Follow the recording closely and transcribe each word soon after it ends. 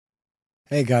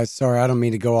Hey guys, sorry, I don't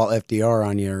mean to go all FDR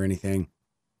on you or anything,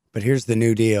 but here's the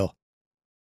new deal.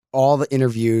 All the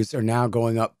interviews are now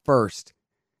going up first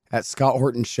at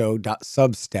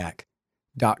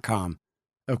scotthortonshow.substack.com.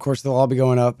 Of course, they'll all be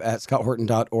going up at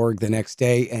scotthorton.org the next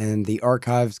day, and the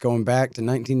archives going back to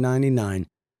 1999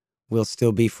 will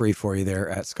still be free for you there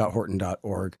at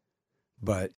scotthorton.org.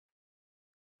 But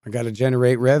I got to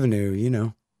generate revenue, you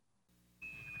know.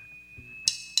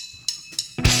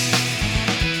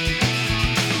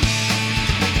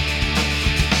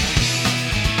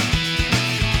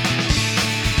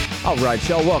 All right,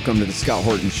 y'all, welcome to the Scott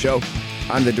Horton Show.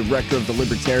 I'm the director of the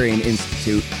Libertarian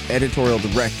Institute, editorial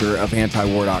director of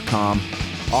antiwar.com,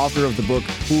 author of the book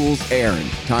Fool's Errand,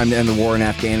 Time to End the War in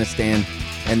Afghanistan,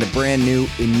 and the brand new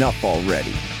Enough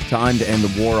Already, Time to End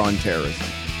the War on Terrorism.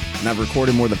 And I've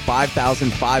recorded more than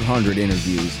 5,500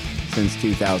 interviews since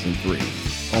 2003,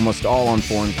 almost all on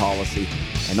foreign policy,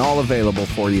 and all available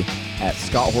for you at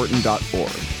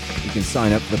scotthorton.org. You can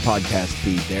sign up for the podcast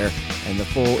feed there, and the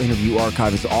full interview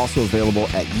archive is also available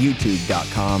at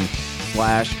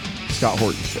youtube.com/Scott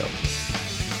Horton Show.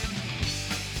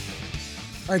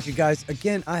 All right, you guys,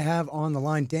 again, I have on the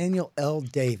line Daniel L.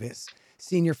 Davis,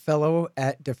 Senior Fellow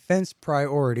at Defense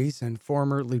Priorities and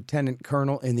former Lieutenant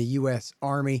Colonel in the U.S.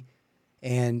 Army.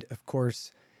 And, of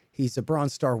course, he's a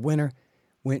Bronze Star winner,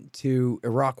 went to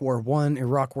Iraq War I,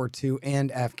 Iraq War II,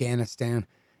 and Afghanistan,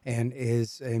 and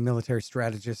is a military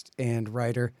strategist and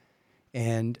writer,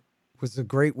 and was a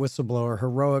great whistleblower,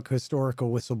 heroic,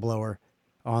 historical whistleblower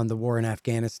on the war in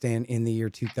Afghanistan in the year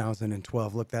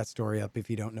 2012. Look that story up if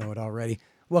you don't know it already.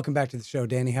 Welcome back to the show,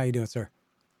 Danny. How you doing, sir?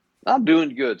 I'm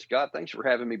doing good, Scott. Thanks for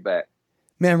having me back.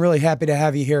 Man, I'm really happy to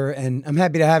have you here, and I'm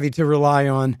happy to have you to rely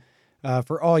on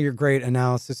for all your great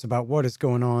analysis about what is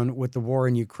going on with the war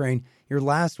in Ukraine. Your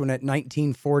last one at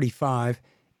 1945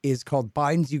 is called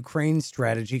Biden's Ukraine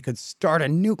Strategy Could Start a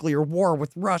Nuclear War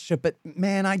with Russia. But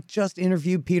man, I just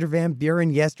interviewed Peter Van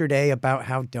Buren yesterday about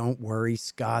how, don't worry,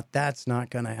 Scott, that's not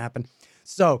going to happen.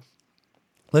 So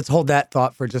let's hold that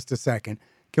thought for just a second.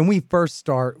 Can we first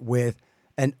start with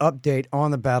an update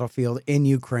on the battlefield in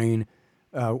Ukraine,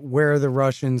 where the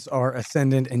Russians are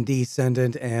ascendant and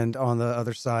descendant, and on the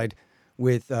other side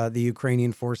with the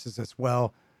Ukrainian forces as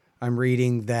well? I'm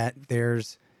reading that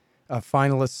there's a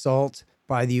final assault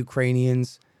by the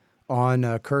Ukrainians on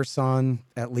Kherson,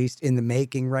 at least in the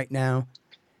making right now,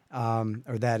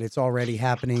 or that it's already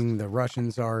happening. The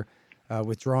Russians are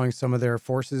withdrawing some of their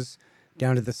forces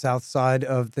down to the south side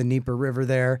of the Dnieper River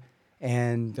there.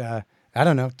 And I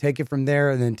don't know, take it from there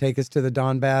and then take us to the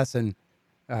Donbass and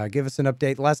give us an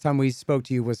update. The last time we spoke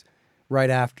to you was right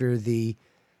after the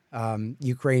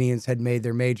Ukrainians had made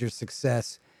their major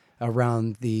success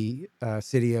around the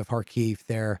city of Kharkiv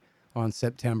there on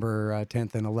September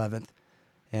 10th and 11th.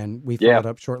 And we followed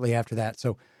up shortly after that.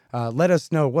 So let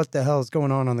us know what the hell is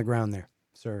going on the ground there,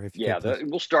 sir. If you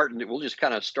We'll just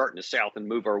kind of start in the south and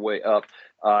move our way up.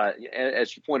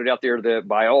 As you pointed out there,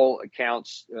 by all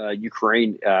accounts,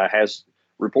 Ukraine has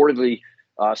reportedly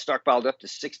stockpiled up to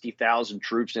 60,000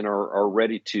 troops and are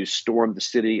ready to storm the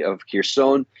city of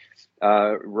Kherson.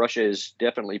 Russia is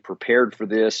definitely prepared for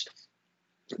this.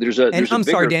 I'm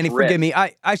sorry, Danny, forgive me.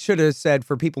 I should have said,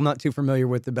 for people not too familiar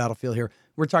with the battlefield here,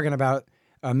 we're talking about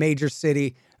a major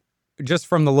city. Just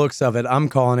from the looks of it, I'm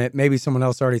calling it, maybe someone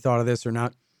else already thought of this or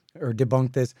not, or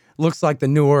debunked this. Looks like the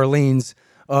New Orleans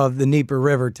of the Dnieper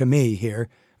River to me here.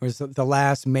 It was the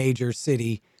last major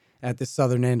city at the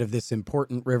southern end of this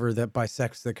important river that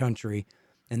bisects the country.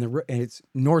 And it's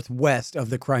northwest of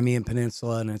the Crimean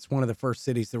Peninsula, and it's one of the first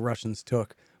cities the Russians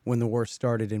took when the war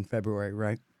started in February,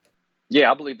 right? Yeah,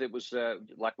 I believe it was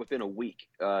like within a week.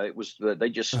 They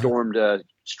just stormed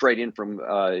straight in from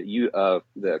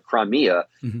the Crimea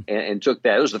and took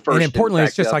that. It was the first. And importantly,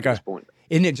 it's just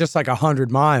isn't it just like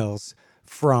 100 miles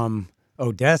from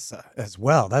Odessa as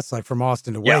well? That's like from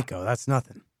Austin to Waco. That's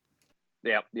nothing.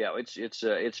 Yeah,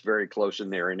 it's very close in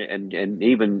there, and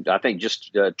even I think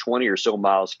just 20 or so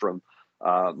miles from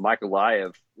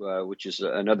Mykolaiv, which is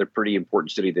another pretty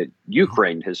important city that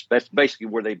Ukraine has. That's basically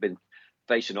where they've been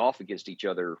facing off against each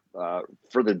other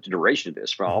for the duration of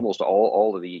this, for almost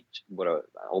all of the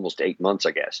almost 8 months,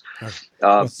 I guess.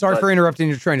 Sorry for interrupting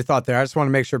your train of thought there. I just want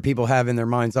to make sure people have in their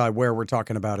mind's eye where we're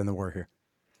talking about in the war here.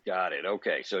 Got it.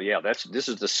 Okay, so yeah, this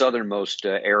is the southernmost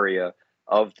area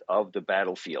of the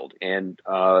battlefield, and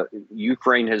Russia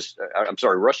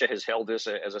has held this,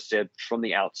 as I said, from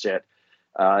the outset.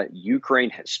 Ukraine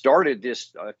has started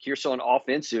this Kherson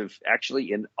offensive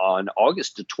actually on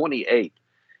August the 28th.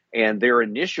 And their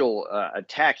initial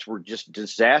attacks were just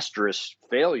disastrous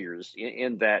failures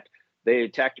in that They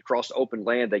attacked across open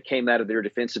land. They came out of their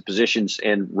defensive positions,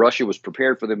 and Russia was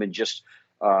prepared for them and just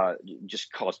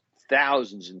caused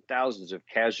thousands and thousands of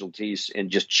casualties and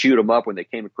just chewed them up when they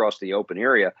came across the open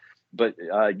area. But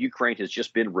Ukraine has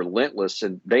just been relentless,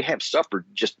 and they have suffered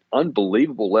just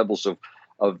unbelievable levels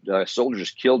of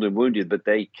soldiers killed and wounded, but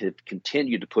they could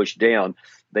continue to push down.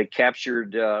 They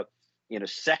captured in a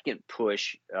second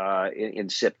push in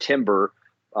September,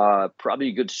 probably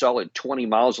a good solid 20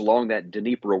 miles along that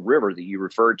Dnipro River that you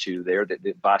referred to there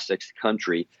that bisects the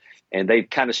country. And they've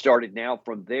kind of started now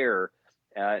from there.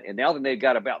 And now that they've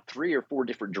got about 3 or 4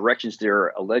 different directions they're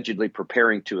allegedly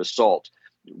preparing to assault.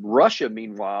 Russia,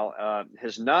 meanwhile,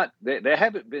 has not, they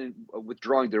haven't been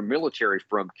withdrawing their military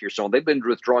from Kherson. They've been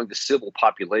withdrawing the civil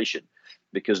population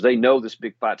because they know this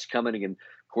big fight's coming. And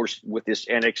of course, with this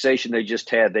annexation they just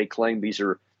had, they claim these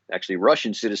are actually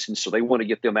Russian citizens. So they want to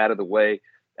get them out of the way,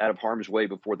 out of harm's way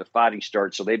before the fighting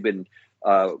starts. So they've been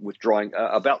withdrawing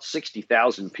about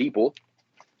 60,000 people,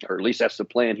 or at least that's the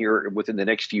plan here within the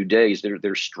next few days.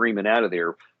 They're streaming out of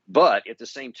there. But at the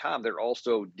same time, they're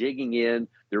also digging in.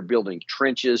 They're building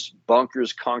trenches,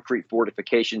 bunkers, concrete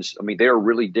fortifications. I mean, they're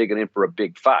really digging in for a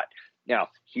big fight. Now,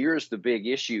 here's the big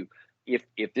issue.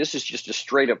 If this is just a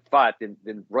straight up fight,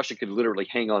 then Russia could literally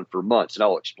hang on for months. And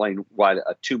I'll explain why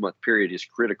a 2-month period is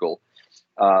critical.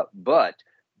 But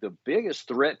the biggest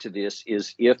threat to this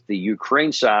is if the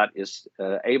Ukraine side is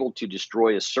able to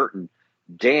destroy a certain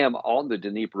dam on the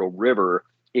Dnipro River,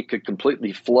 it could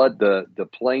completely flood the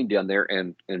plain down there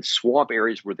and swamp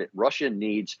areas where that Russia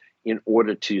needs in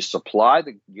order to supply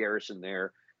the garrison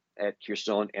there at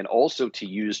Kherson, and also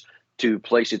to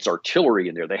place its artillery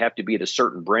in there. They have to be at a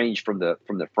certain range from the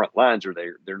front lines, or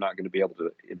they're not going to be able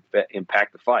to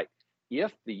impact the fight.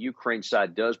 If the Ukraine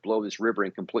side does blow this river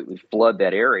and completely flood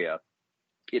that area,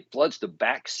 it floods the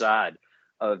back side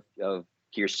of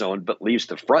Kherson, but leaves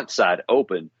the front side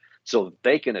open so that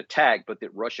they can attack, but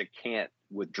that Russia can't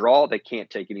withdraw. They can't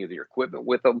take any of their equipment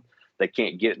with them. They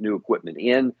can't get new equipment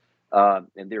in, and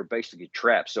they're basically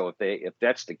trapped. So if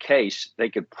that's the case, they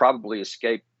could probably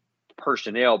escape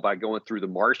personnel by going through the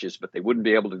marshes, but they wouldn't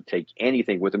be able to take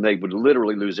anything with them. They would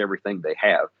literally lose everything they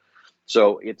have.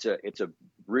 So it's a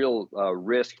real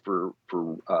risk for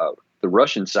the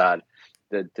Russian side.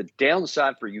 The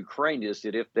downside for Ukraine is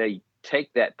that if they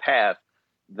take that path,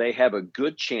 they have a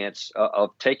good chance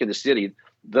of taking the city.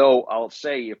 Though I'll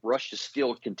say if Russia's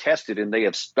still contested and they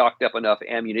have stocked up enough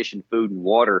ammunition, food, and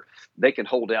water, they can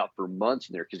hold out for months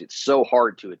in there because it's so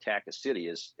hard to attack a city,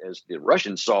 as the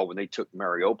Russians saw when they took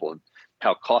Mariupol and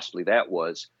how costly that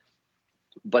was.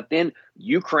 But then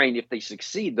Ukraine, if they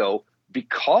succeed, though,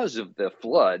 because of the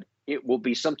flood, it will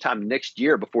be sometime next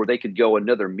year before they could go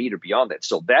another meter beyond that.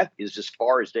 So that is as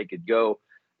far as they could go,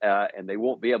 and they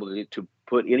won't be able to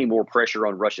put any more pressure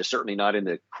on Russia, certainly not in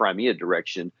the Crimea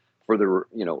direction, for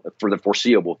the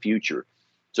foreseeable future.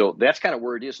 So that's kind of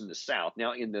where it is in the south.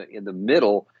 Now in the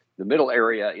middle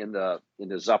area, in the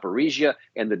Zaporizhia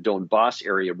and the Donbass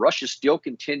area, Russia still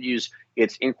continues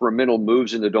its incremental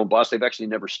moves in the Donbass. They've actually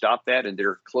never stopped that, and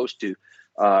they're close to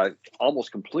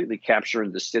almost completely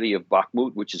capturing the city of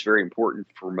Bakhmut, which is very important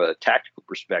from a tactical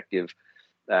perspective.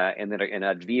 And then in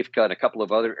Avdiivka and a couple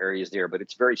of other areas there, but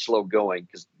it's very slow going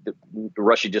because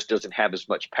Russia just doesn't have as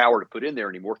much power to put in there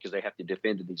anymore because they have to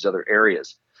defend in these other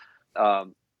areas.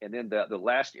 And then the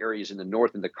last areas in the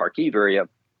north, in the Kharkiv area,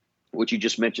 which you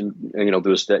just mentioned, there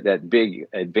was that big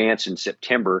advance in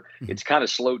September. Mm-hmm. It's kind of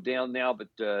slowed down now, but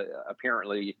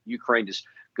apparently Ukraine is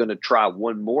going to try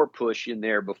one more push in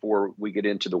there before we get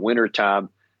into the winter time.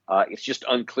 It's just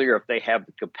unclear if they have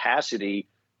the capacity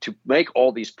to make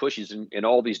all these pushes in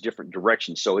all these different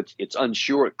directions. So it's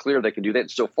clear they can do that.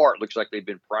 And so far, it looks like they've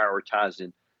been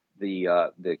prioritizing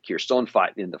the Kherson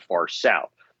fight in the far south.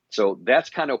 So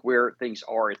that's kind of where things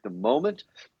are at the moment.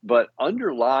 But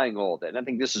underlying all that, and I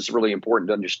think this is really important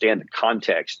to understand the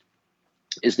context,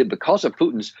 is that because of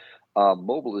Putin's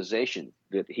mobilization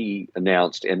that he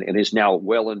announced and is now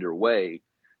well underway,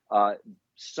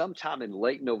 sometime in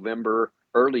late November,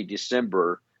 early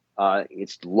December,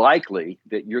 it's likely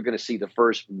that you're going to see the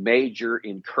first major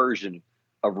incursion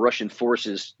of Russian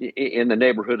forces in the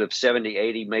neighborhood of 70,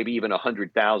 80, maybe even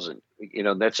 100,000.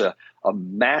 That's a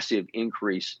massive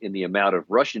increase in the amount of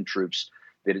Russian troops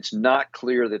that it's not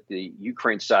clear that the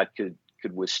Ukraine side could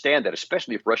withstand that,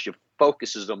 especially if Russia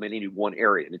focuses them in any one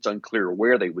area. And it's unclear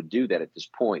where they would do that at this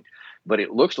point. But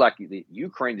it looks like the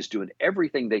Ukraine is doing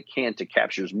everything they can to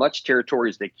capture as much territory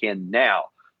as they can now,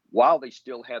 while they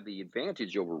still have the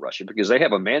advantage over Russia, because they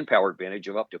have a manpower advantage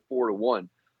of up to 4-1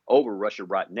 over Russia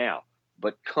right now.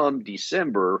 But come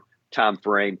December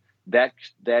timeframe,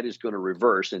 that is going to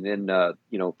reverse, and then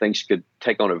things could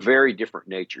take on a very different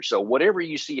nature. So whatever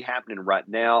you see happening right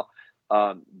now,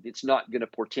 it's not going to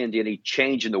portend any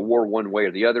change in the war one way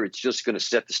or the other. It's just going to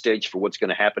set the stage for what's going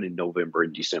to happen in November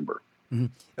and December. Mm-hmm.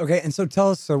 Okay, and so tell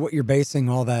us what you're basing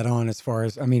all that on. As far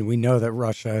as, I mean, we know that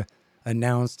Russia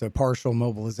announced a partial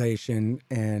mobilization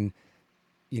and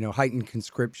heightened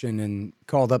conscription and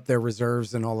called up their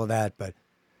reserves and all of that, but.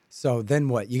 So then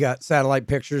what? You got satellite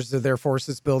pictures of their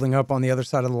forces building up on the other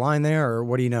side of the line there, or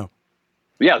what do you know?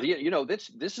 Yeah,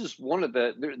 this is one of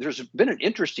there's been an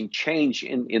interesting change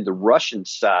in the Russian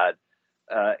side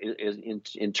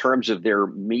in terms of their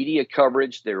media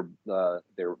coverage, their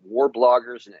war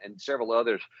bloggers and several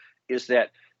others. Is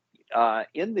that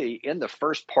in the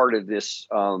first part of this,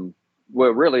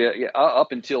 really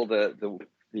up until the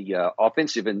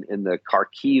offensive in the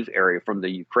Kharkiv area from the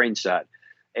Ukraine side.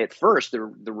 At first, the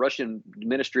Russian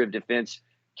Ministry of Defense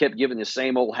kept giving the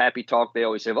same old happy talk they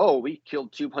always have. Oh, we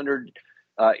killed 200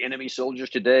 enemy soldiers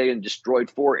today and destroyed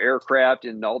 4 aircraft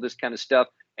and all this kind of stuff.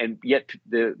 And yet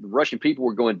the Russian people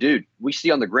were going, dude, we see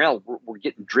on the ground, we're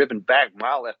getting driven back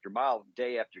mile after mile,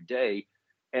 day after day.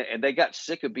 And they got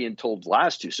sick of being told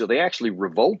lies to. So they actually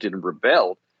revolted and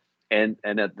rebelled. And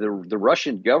the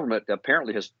Russian government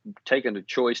apparently has taken a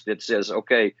choice that says,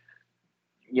 okay,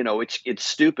 it's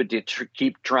stupid to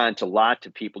keep trying to lie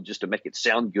to people just to make it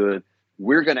sound good.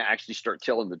 We're going to actually start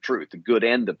telling the truth, the good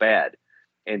and the bad.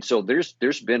 And so there's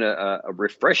been a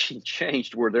refreshing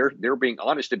change where they're being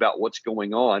honest about what's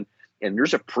going on. And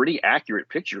there's a pretty accurate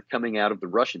picture coming out of the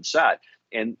Russian side.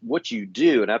 And what you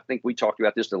do, and I think we talked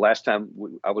about this the last time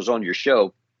I was on your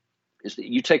show, is that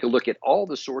you take a look at all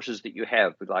the sources that you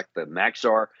have, like the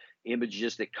Maxar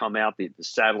images that come out, the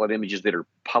satellite images that are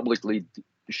publicly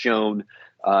shown.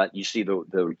 You see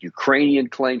the Ukrainian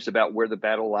claims about where the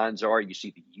battle lines are. You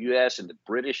see the U.S. and the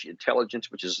British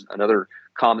intelligence, which is another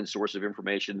common source of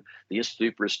information, the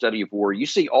Institute for a Study of War. You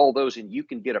see all those, and you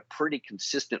can get a pretty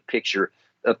consistent picture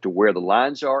up to where the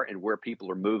lines are and where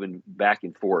people are moving back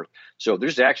and forth. So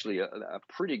there's actually a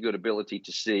pretty good ability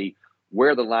to see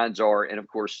where the lines are. And of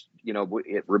course,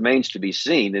 it remains to be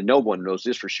seen, and no one knows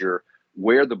this for sure,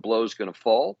 where the blow is going to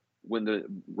fall when the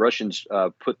Russians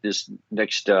put this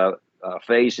next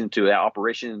phase into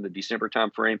operation in the December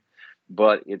timeframe.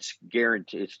 But it's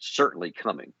guaranteed, it's certainly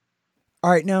coming. All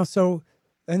right, now,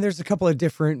 and there's a couple of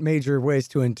different major ways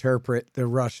to interpret the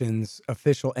Russians'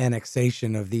 official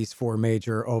annexation of these 4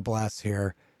 major oblasts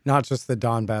here, not just the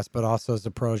Donbass, but also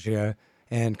Zaporozhye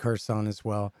and Kherson as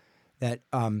well, that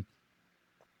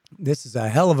this is a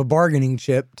hell of a bargaining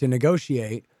chip to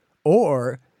negotiate,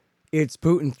 or it's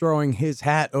Putin throwing his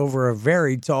hat over a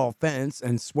very tall fence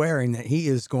and swearing that he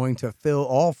is going to fill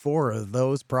all 4 of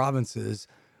those provinces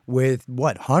with,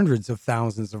 hundreds of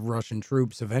thousands of Russian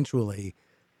troops eventually,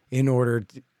 in order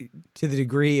to the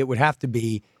degree it would have to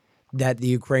be that the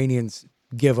Ukrainians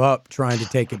give up trying to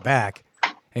take it back.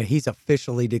 And he's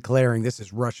officially declaring this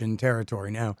is Russian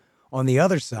territory now. On the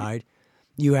other side,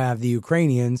 you have the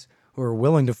Ukrainians who are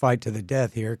willing to fight to the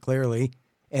death here, clearly,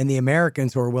 and the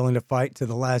Americans who are willing to fight to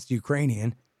the last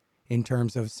Ukrainian in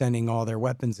terms of sending all their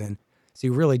weapons in. So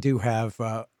you really do have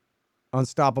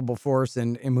unstoppable force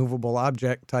and immovable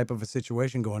object type of a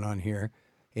situation going on here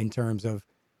in terms of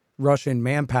Russian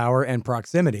manpower and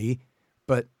proximity,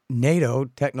 but NATO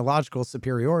technological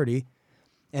superiority.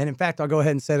 And in fact, I'll go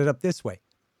ahead and set it up this way.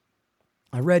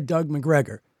 I read Doug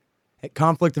McGregor. At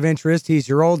Conflict of Interest, he's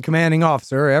your old commanding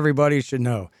officer. Everybody should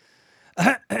know.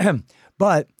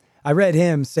 But I read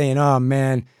him saying, oh,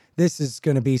 man, this is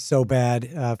going to be so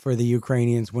bad for the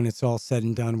Ukrainians when it's all said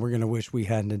and done. We're going to wish we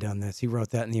hadn't have done this. He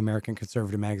wrote that in the American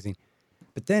Conservative magazine.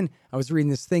 But then I was reading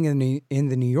this thing in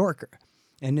the New Yorker.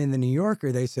 And in the New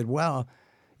Yorker, they said, well,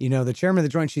 the chairman of the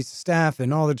Joint Chiefs of Staff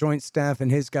and all the Joint Staff and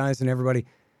his guys and everybody,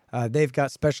 they've got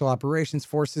special operations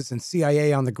forces and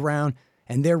CIA on the ground,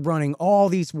 and they're running all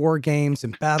these war games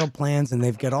and battle plans, and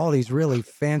they've got all these really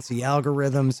fancy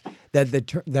algorithms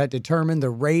that determine the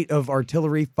rate of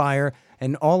artillery fire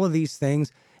and all of these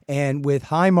things. And with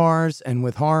HIMARS and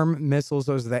with HARM missiles,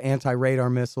 those are the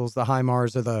anti-radar missiles. The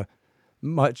HIMARS are the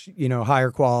much,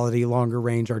 higher quality, longer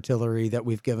range artillery that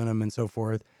we've given them and so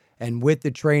forth. And with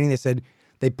the training, they said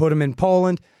they put them in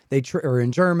Poland, or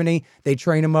in Germany, they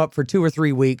train them up for 2 or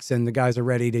 3 weeks, and the guys are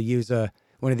ready to use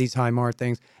one of these HIMARS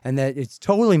things, and that it's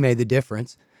totally made the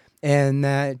difference. And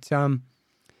that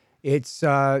it's,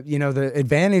 the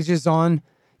advantages on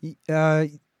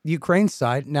Ukraine's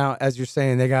side. Now, as you're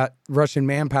saying, they got Russian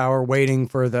manpower waiting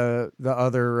for the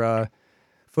other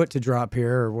foot to drop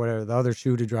here, or whatever, the other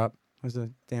shoe to drop. Was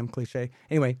a damn cliche.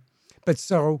 Anyway, but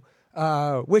so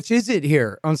Which is it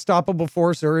here? Unstoppable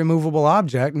force or immovable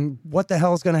object? And what the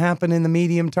hell is going to happen in the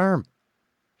medium term?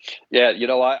 Yeah,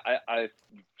 I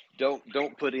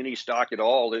don't put any stock at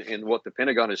all in what the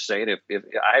Pentagon is saying. If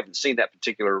I haven't seen that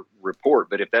particular report,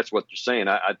 but if that's what they're saying,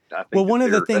 I think Well, one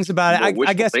of the things about it, I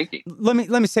wishful guess, thinking. let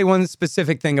me say one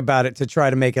specific thing about it to try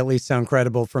to make it at least sound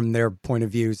credible from their point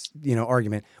of views,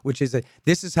 argument, which is that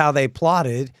this is how they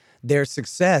plotted their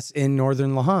success in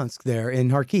northern Luhansk there in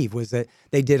Kharkiv, was that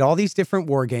they did all these different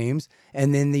war games,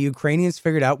 and then the Ukrainians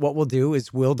figured out what we'll do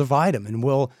is we'll divide them, and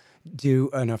we'll do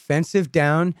an offensive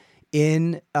down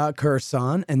in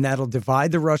Kherson, and that'll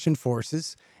divide the Russian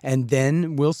forces, and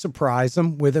then we'll surprise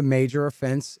them with a major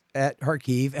offense at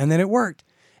Kharkiv, and then it worked.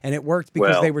 And it worked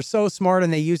because they were so smart,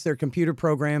 and they used their computer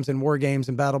programs and war games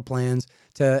and battle plans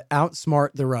to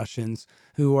outsmart the Russians,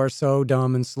 who are so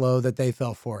dumb and slow that they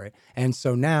fell for it. And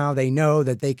so now they know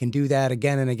that they can do that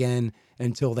again and again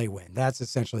until they win. That's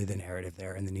essentially the narrative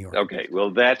there in the New York. Okay, well,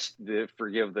 that's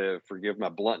forgive my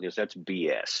bluntness. That's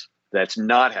BS. That's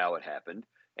not how it happened.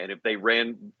 And if they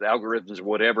ran the algorithms or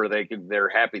whatever, they're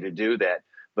happy to do that.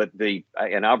 But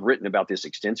and I've written about this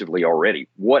extensively already.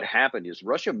 What happened is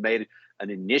Russia made an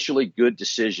initially good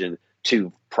decision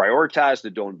to prioritize the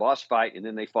Donbass fight, and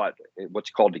then they fought what's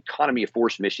called economy of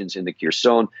force missions in the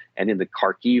Kherson and in the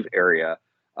Kharkiv area,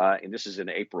 and this is in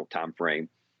the April timeframe,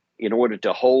 in order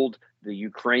to hold the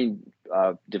Ukraine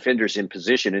defenders in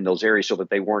position in those areas so that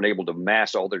they weren't able to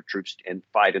mass all their troops and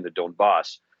fight in the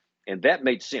Donbass. And that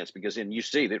made sense because then you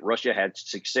see that Russia had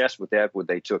success with that when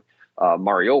they took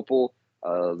Mariupol,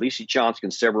 Lysychansk,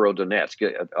 and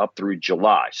Severodonetsk up through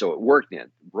July. So it worked then.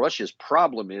 Russia's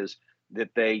problem is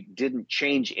that they didn't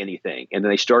change anything. And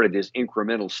they started this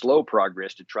incremental slow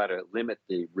progress to try to limit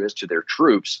the risk to their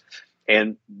troops.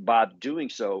 And by doing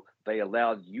so, they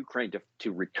allowed Ukraine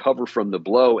to recover from the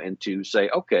blow and to say,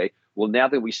 okay, well, now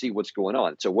that we see what's going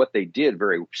on. So what they did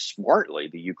very smartly,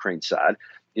 the Ukraine side,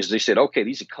 is they said, okay,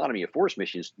 these economy of force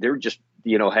missions, they're just,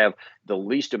 have the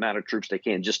least amount of troops they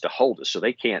can just to hold us. So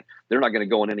they're not going to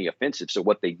go on any offensive. So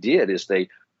what they did is they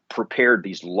prepared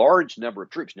these large number of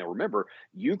troops. Now, remember,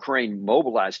 Ukraine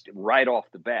mobilized right off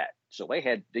the bat. So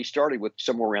they started with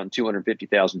somewhere around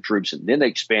 250,000 troops, and then they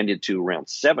expanded to around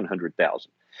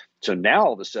 700,000. So now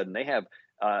all of a sudden they have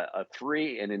a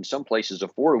 3, and in some places a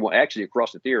 4-to-1, actually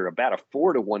across the theater, about a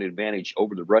 4-to-1 advantage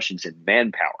over the Russians in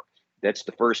manpower. That's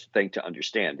the first thing to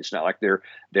understand. It's not like they're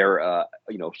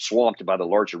swamped by the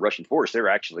larger Russian force. They're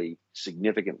actually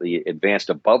significantly advanced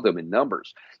above them in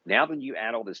numbers. Now, when you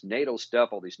add all this NATO stuff,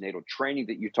 all this NATO training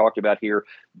that you talked about here,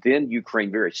 then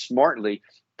Ukraine very smartly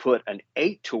put an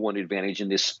 8-to-1 advantage in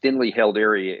this thinly held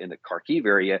area in the Kharkiv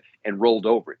area and rolled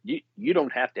over it. You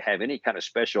don't have to have any kind of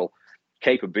special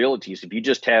capabilities. If you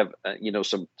just have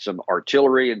some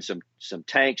artillery and some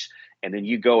tanks, and then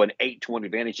you go an 8-to-1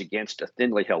 advantage against a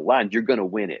thinly held line, you're going to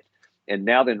win it. And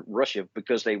now then Russia,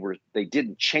 because they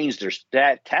didn't change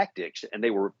their tactics, and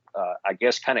they were, I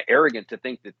guess, kind of arrogant to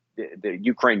think that the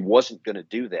Ukraine wasn't going to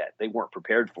do that. They weren't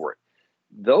prepared for it.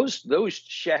 Those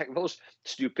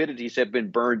stupidities have been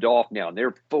burned off now, and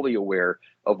they're fully aware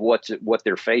of what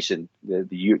they're facing.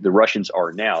 The Russians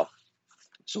are now.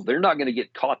 So they're not going to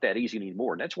get caught that easy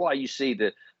anymore. And that's why you see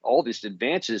that all these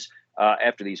advances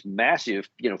after these massive,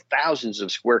 thousands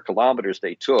of square kilometers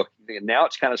they took. And now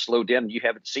it's kind of slowed down. You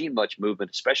haven't seen much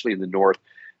movement, especially in the north,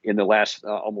 in the last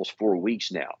almost 4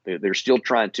 weeks now. They're still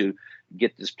trying to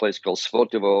get this place called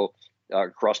Svotovo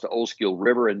across the Oskil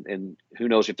River. And who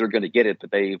knows if they're going to get it,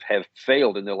 but they have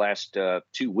failed in the last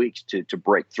 2 weeks to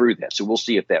break through that. So we'll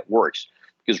see if that works,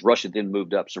 because Russia then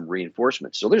moved up some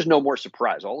reinforcements. So there's no more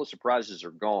surprise. All the surprises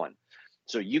are gone.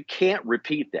 So you can't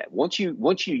repeat that. Once you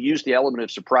use the element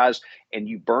of surprise and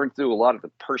you burn through a lot of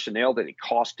the personnel that it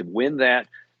costs to win that,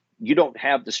 you don't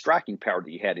have the striking power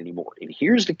that you had anymore. And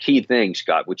here's the key thing,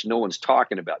 Scott, which no one's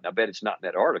talking about, and I bet it's not in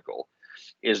that article,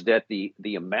 is that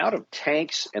the amount of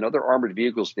tanks and other armored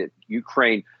vehicles that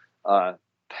Ukraine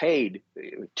paid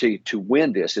to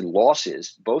win this in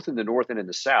losses, both in the north and in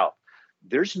the south,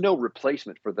 there's no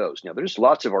replacement for those. Now, there's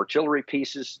lots of artillery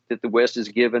pieces that the West has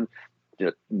given,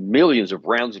 millions of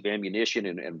rounds of ammunition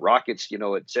and rockets,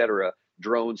 et cetera,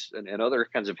 drones and other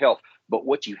kinds of help. But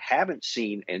what you haven't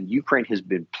seen, and Ukraine has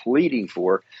been pleading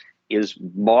for, is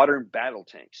modern battle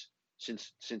tanks.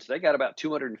 Since they got about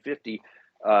 250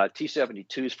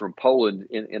 T-72s from Poland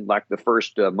in like the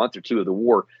first month or two of the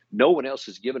war, no one else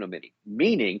has given them any,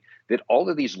 meaning that all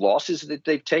of these losses that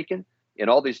they've taken and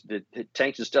all these the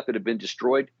tanks and stuff that have been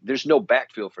destroyed, there's no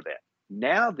backfill for that.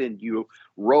 Now then you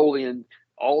roll in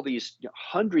all these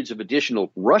hundreds of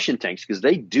additional Russian tanks, because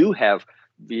they do have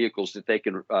vehicles that they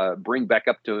can bring back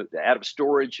up to out of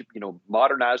storage,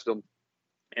 modernize them,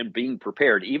 and being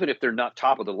prepared, even if they're not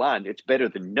top of the line, it's better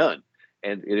than none.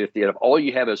 And if all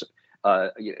you have is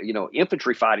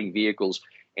infantry fighting vehicles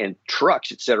and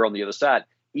trucks, et cetera, on the other side,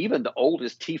 even the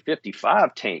oldest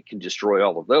T-55 tank can destroy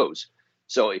all of those.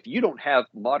 So if you don't have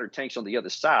modern tanks on the other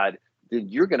side, then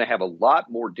you're going to have a lot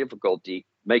more difficulty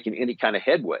making any kind of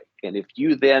headway. And if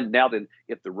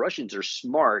if the Russians are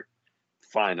smart,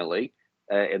 finally,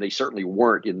 and they certainly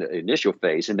weren't in the initial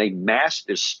phase, and they massed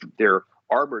their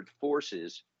armored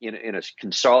forces in a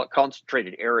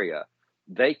concentrated area,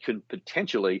 they could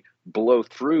potentially blow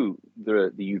through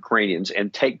the Ukrainians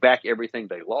and take back everything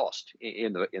they lost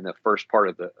in the first part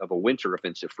of a winter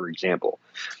offensive, for example.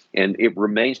 And it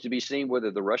remains to be seen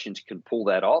whether the Russians can pull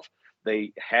that off.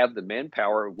 They have the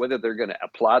manpower. Whether they're going to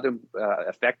apply them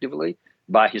effectively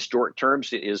by historic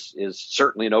terms is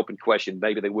certainly an open question.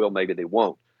 Maybe they will, maybe they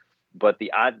won't. But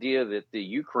the idea that the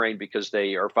Ukraine, because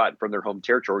they are fighting from their home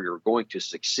territory, are going to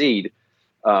succeed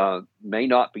may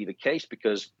not be the case,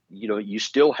 because you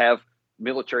still have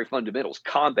military fundamentals,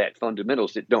 combat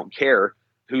fundamentals that don't care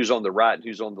who's on the right and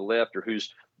who's on the left, or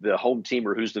who's the home team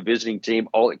or who's the visiting team.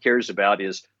 All it cares about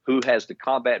is who has the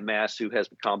combat mass, who has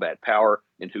the combat power,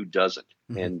 and who doesn't.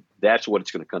 Mm-hmm. And that's what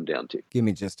it's going to come down to. Give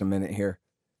me just a minute here.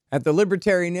 At the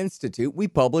Libertarian Institute, we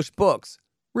publish books,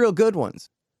 real good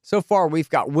ones. So far, we've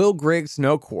got Will Grigg's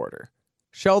No Quarter,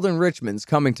 Sheldon Richman's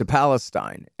Coming to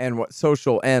Palestine, and What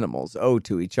Social Animals Owe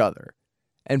to Each Other,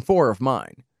 and 4 of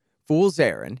mine, Fool's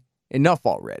Errand, Enough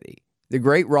Already, The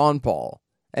Great Ron Paul,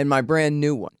 and my brand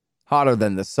new one, Hotter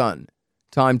Than the Sun,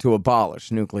 Time to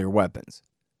Abolish Nuclear Weapons.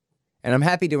 And I'm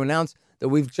happy to announce that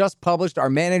we've just published our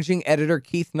managing editor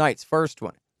Keith Knight's first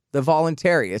one, The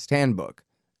Voluntarist Handbook,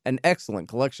 an excellent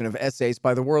collection of essays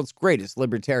by the world's greatest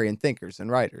libertarian thinkers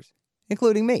and writers,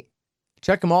 including me.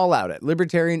 Check them all out at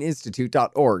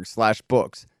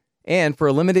libertarianinstitute.org/books. And for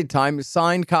a limited time,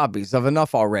 signed copies of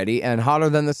Enough Already and Hotter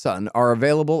Than the Sun are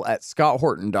available at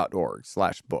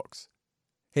scotthorton.org/books.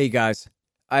 Hey guys,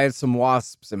 I have some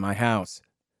wasps in my house,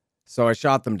 so I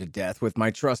shot them to death with my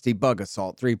trusty Bug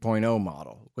Assault 3.0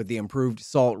 model with the improved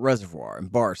salt reservoir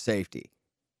and bar safety.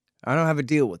 I don't have a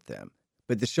deal with them,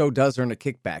 but the show does earn a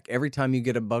kickback every time you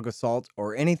get a Bug Assault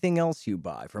or anything else you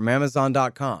buy from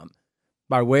Amazon.com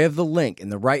by way of the link in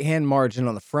the right-hand margin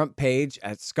on the front page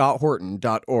at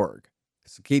scotthorton.org.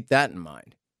 So keep that in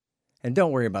mind. And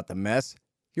don't worry about the mess.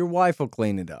 Your wife will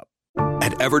clean it up.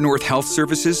 At Evernorth Health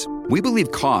Services, we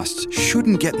believe costs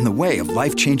shouldn't get in the way of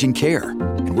life-changing care,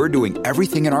 and we're doing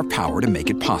everything in our power to make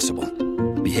it possible.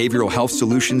 Behavioral health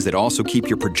solutions that also keep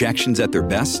your projections at their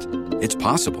best? It's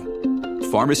possible.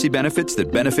 Pharmacy benefits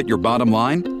that benefit your bottom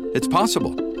line? It's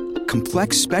possible.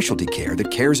 Complex specialty care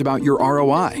that cares about your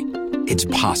ROI? It's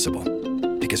possible.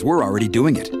 Because we're already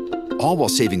doing it. All while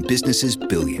saving businesses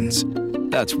billions.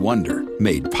 That's Wonder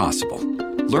made possible.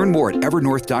 Learn more at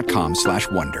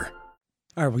evernorth.com/wonder.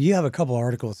 All right, well, you have a couple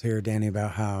articles here, Danny,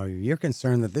 about how you're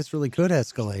concerned that this really could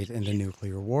escalate into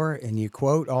nuclear war, and you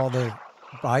quote all the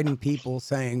Biden people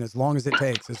saying, as long as it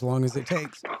takes, as long as it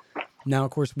takes. Now,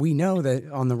 of course, we know that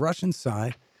on the Russian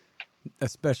side,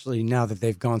 especially now that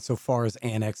they've gone so far as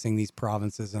annexing these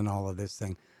provinces and all of this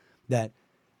thing, that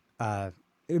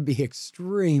it would be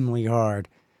extremely hard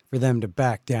for them to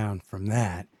back down from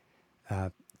that,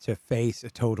 to face a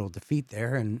total defeat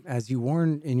there. And as you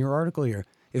warned in your article here,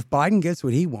 if Biden gets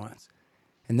what he wants,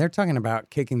 and they're talking about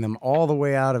kicking them all the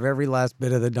way out of every last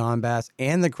bit of the Donbass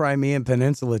and the Crimean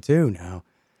Peninsula too now,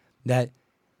 that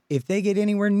if they get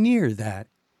anywhere near that,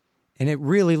 and it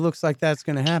really looks like that's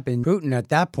going to happen, Putin at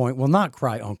that point will not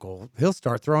cry uncle. He'll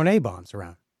start throwing A-bombs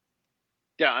around.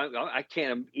 Yeah, I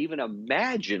can't even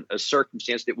imagine a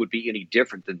circumstance that would be any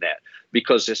different than that.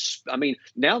 Because,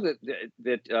 now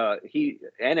that he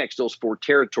annexed those 4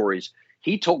 territories,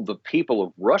 he told the people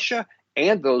of Russia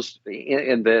and those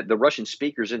and the Russian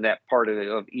speakers in that part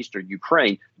of eastern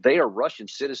Ukraine, they are Russian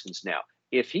citizens now.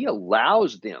 If he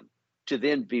allows them to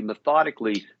then be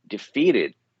methodically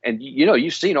defeated, and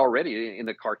you've seen already in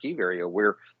the Kharkiv area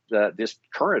where this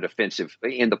current offensive,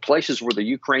 in the places where the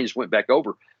Ukrainians went back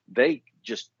over, they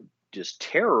just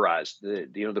terrorized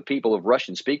the people of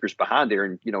Russian speakers behind there,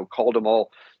 and called them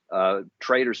all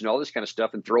traitors and all this kind of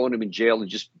stuff, and throwing them in jail and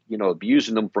just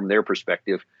abusing them from their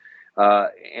perspective.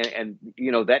 And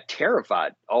that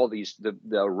terrified all the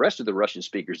rest of the Russian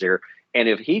speakers there. And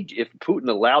if Putin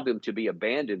allowed them to be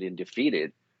abandoned and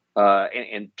defeated,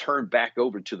 and turned back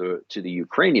over to the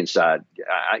Ukrainian side,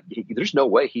 there's no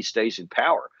way he stays in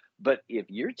power. But if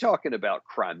you're talking about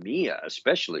Crimea,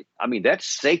 especially, that's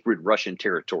sacred Russian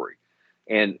territory,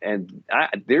 and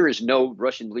there is no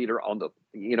Russian leader on the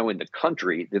in the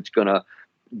country that's going to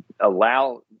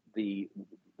allow the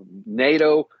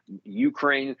NATO,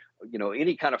 Ukraine,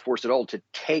 any kind of force at all to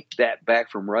take that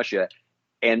back from Russia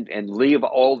and leave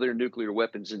all their nuclear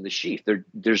weapons in the sheath.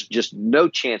 There's just no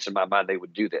chance in my mind they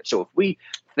would do that. So if we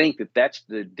think that that's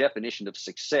the definition of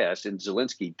success, and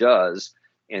Zelensky does,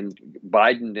 and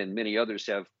Biden and many others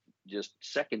have just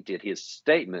seconded his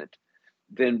statement,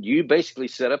 then you basically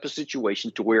set up a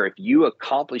situation to where if you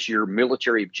accomplish your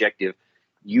military objective,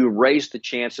 you raise the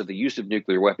chance of the use of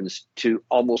nuclear weapons to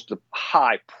almost a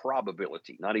high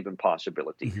probability, not even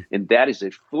possibility. Mm-hmm. And that is a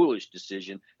foolish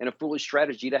decision and a foolish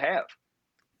strategy to have.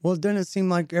 Well, doesn't it seem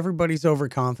like everybody's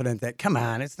overconfident that, come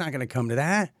on, it's not going to come to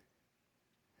that?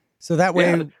 So that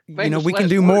way, we can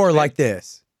do more like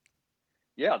this.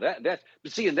 Yeah,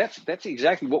 that's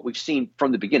exactly what we've seen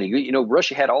from the beginning.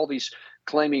 Russia had all these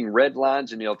claiming red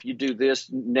lines, and if you do this,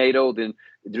 NATO, then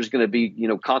there's going to be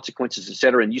consequences, et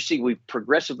cetera. And you see, we've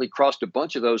progressively crossed a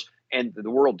bunch of those, and the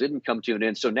world didn't come to an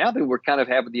end. So now that we're kind of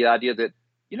having the idea that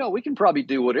we can probably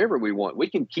do whatever we want. We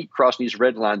can keep crossing these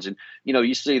red lines, and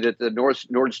you see that the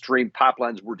Nord Stream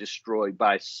pipelines were destroyed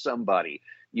by somebody.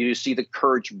 You see the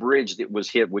Kerch Bridge that was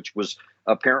hit, which was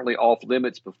apparently off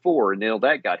limits before, and now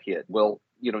that got hit. Well,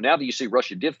 now that you see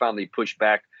Russia did finally push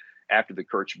back after the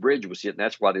Kerch Bridge was hit, and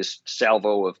that's why this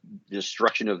salvo of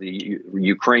destruction of the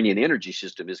Ukrainian energy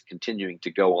system is continuing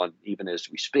to go on even as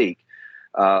we speak.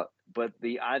 But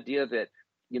the idea that,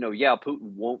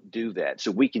 Putin won't do that, so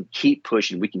we can keep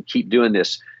pushing, we can keep doing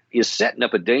this, is setting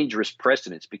up a dangerous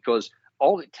precedence, because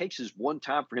all it takes is one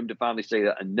time for him to finally say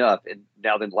enough, and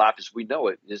now then life as we know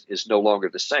it is no longer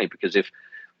the same. Because if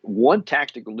one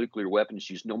tactical nuclear weapon is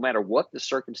used, no matter what the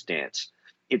circumstance,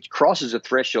 it crosses a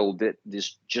threshold that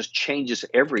this just changes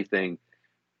everything.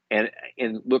 And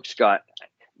look, Scott,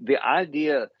 the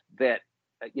idea that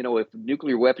if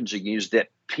nuclear weapons are used, that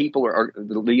people are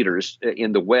the leaders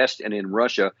in the West and in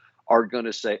Russia are going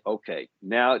to say, okay,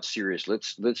 now it's serious.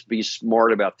 Let's be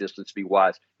smart about this. Let's be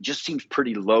wise. It just seems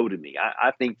pretty low to me.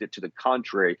 I think that to the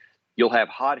contrary, you'll have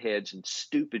hotheads and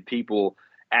stupid people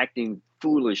acting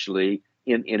foolishly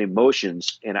in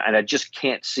emotions. And I just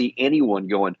can't see anyone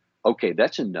going, okay,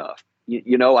 that's enough.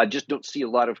 I just don't see a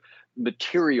lot of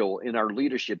material in our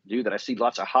leadership do that. I see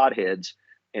lots of hotheads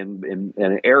and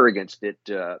arrogance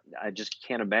that I just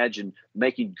can't imagine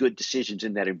making good decisions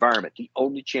in that environment. The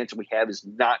only chance we have is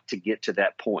not to get to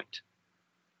that point.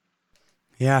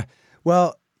 Yeah.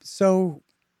 Well, so,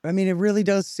 I mean, it really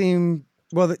does seem,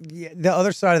 well, the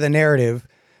other side of the narrative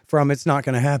from it's not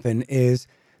going to happen is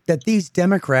that these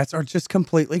Democrats are just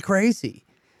completely crazy,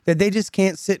 that they just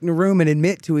can't sit in a room and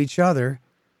admit to each other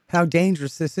how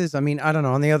dangerous this is. I mean, I don't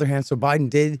know. On the other hand, so Biden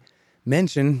did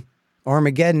mention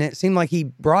Armageddon. It seemed like he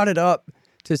brought it up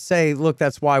to say, look,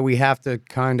 that's why we have to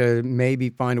kind of maybe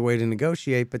find a way to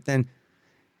negotiate. But then,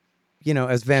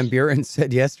 as Van Buren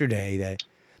said yesterday, that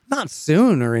not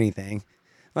soon or anything.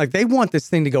 Like, they want this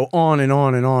thing to go on and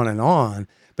on and on and on,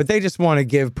 but they just want to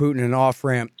give Putin an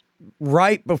off-ramp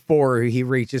right before he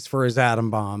reaches for his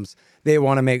atom bombs. They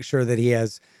want to make sure that he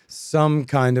has some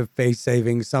kind of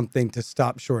face-saving, something to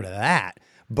stop short of that.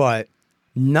 But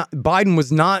Biden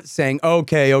was not saying,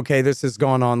 okay, this has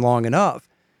gone on long enough.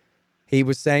 He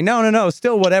was saying, no,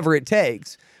 still whatever it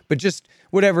takes, but just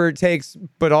whatever it takes,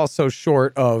 but also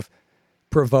short of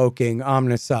provoking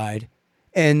omnicide.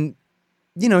 And,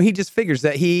 he just figures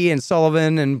that he and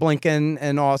Sullivan and Blinken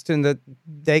and Austin, that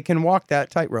they can walk that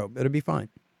tightrope. It'll be fine.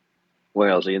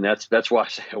 Well, see, and that's why I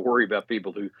say I worry about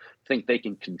people who think they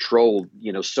can control,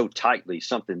 so tightly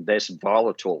something that's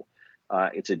volatile.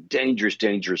 It's a dangerous,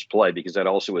 dangerous play, because that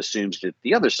also assumes that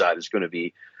the other side is going to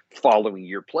be following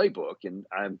your playbook. And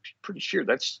I'm pretty sure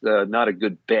that's not a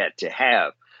good bet to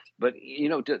have. But,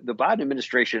 the Biden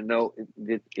administration, though,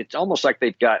 it's almost like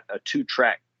they've got a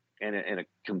two-track and a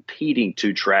competing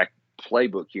two-track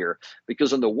playbook here.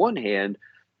 Because on the one hand,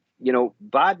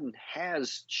 Biden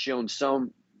has shown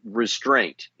some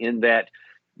restraint in that,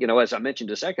 as I mentioned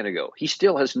a second ago, he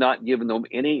still has not given them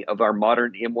any of our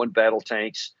modern M1 battle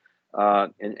tanks.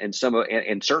 And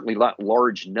certainly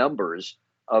large numbers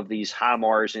of these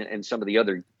HIMARS and some of the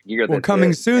other gear. Well,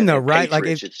 coming soon, though, right?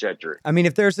 Patriots, et cetera. I mean,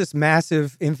 if there's this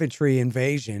massive infantry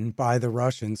invasion by the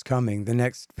Russians coming, the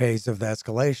next phase of the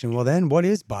escalation, well, then what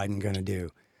is Biden going to do?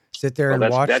 Sit there and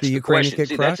watch the Ukrainians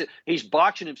get crushed? He's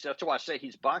boxing himself. That's why I say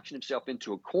he's boxing himself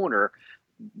into a corner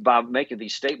by making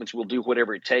these statements. We'll do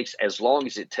whatever it takes, as long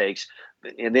as it takes.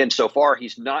 And then so far,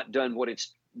 he's not done what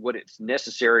it's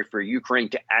necessary for Ukraine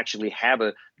to actually have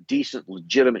a decent,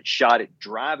 legitimate shot at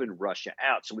driving Russia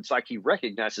out. So it's like he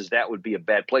recognizes that would be a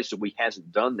bad place, so he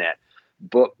hasn't done that.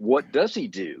 But what does he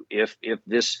do if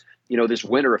this, this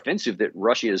winter offensive that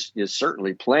Russia is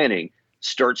certainly planning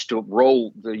starts to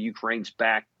roll the Ukraine's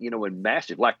back, in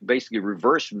massive, like basically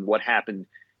reverse from what happened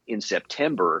in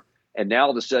September. And now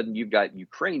all of a sudden you've got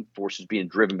Ukraine forces being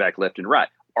driven back left and right.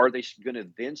 Are they going to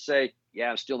then say, yeah,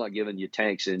 I'm still not giving you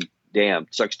tanks, and damn,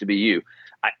 sucks to be you?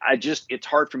 I just, it's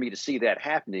hard for me to see that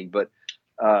happening. But,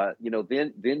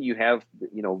 then you have,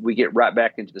 we get right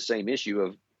back into the same issue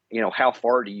of, how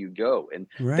far do you go? And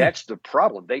that's the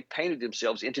problem. They painted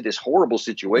themselves into this horrible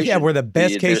situation. Yeah, where the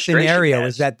best case scenario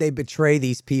is that they betray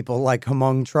these people like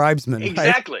Hmong tribesmen.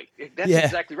 Exactly. Right? That's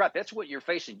exactly right. That's what you're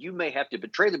facing. You may have to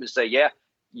betray them and say, yeah,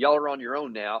 y'all are on your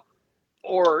own now.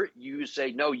 Or you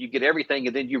say, no, you get everything,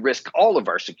 and then you risk all of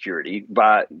our security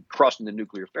by crossing the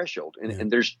nuclear threshold. And I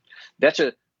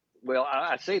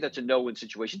say that's a no-win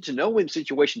situation. It's a no-win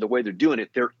situation the way they're doing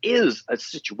it. There is a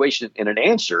situation and an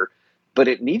answer, but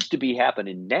it needs to be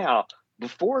happening now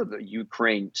before the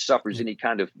Ukraine suffers any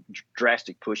kind of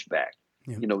drastic pushback.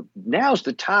 Yeah. Now's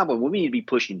the time when we need to be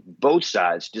pushing both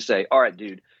sides to say, all right,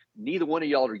 dude, neither one of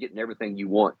y'all are getting everything you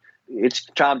want. It's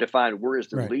time to find where is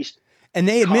the least and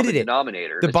they admitted it.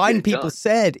 Denominator. The Biden people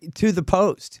said to the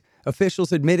Post,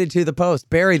 officials admitted to the Post,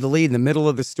 bury the lead in the middle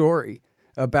of the story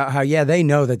about how, they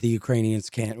know that the Ukrainians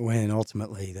can't win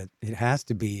ultimately, that it has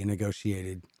to be a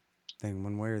negotiated thing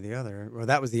one way or the other. Well,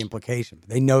 that was the implication.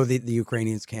 They know that the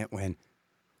Ukrainians can't win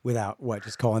without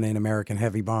just calling in American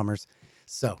heavy bombers.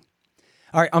 So,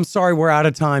 all right, I'm sorry we're out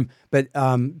of time, but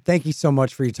thank you so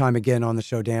much for your time again on the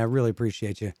show, Dan. I really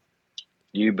appreciate you.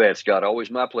 You bet, Scott. Always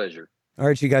my pleasure. All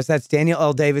right, you guys, that's Daniel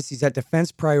L. Davis. He's at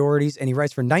Defense Priorities, and he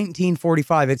writes for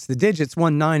 1945. It's the digits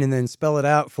 19 and then spell it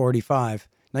out 45.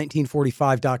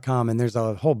 1945.com, and there's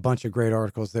a whole bunch of great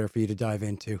articles there for you to dive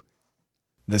into.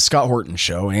 The Scott Horton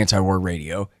Show, Anti-War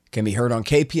Radio, can be heard on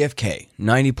KPFK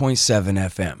 90.7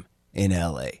 FM in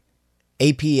LA,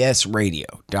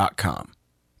 APSradio.com,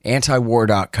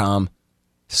 antiwar.com,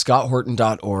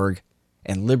 scotthorton.org,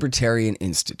 and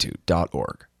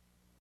libertarianinstitute.org.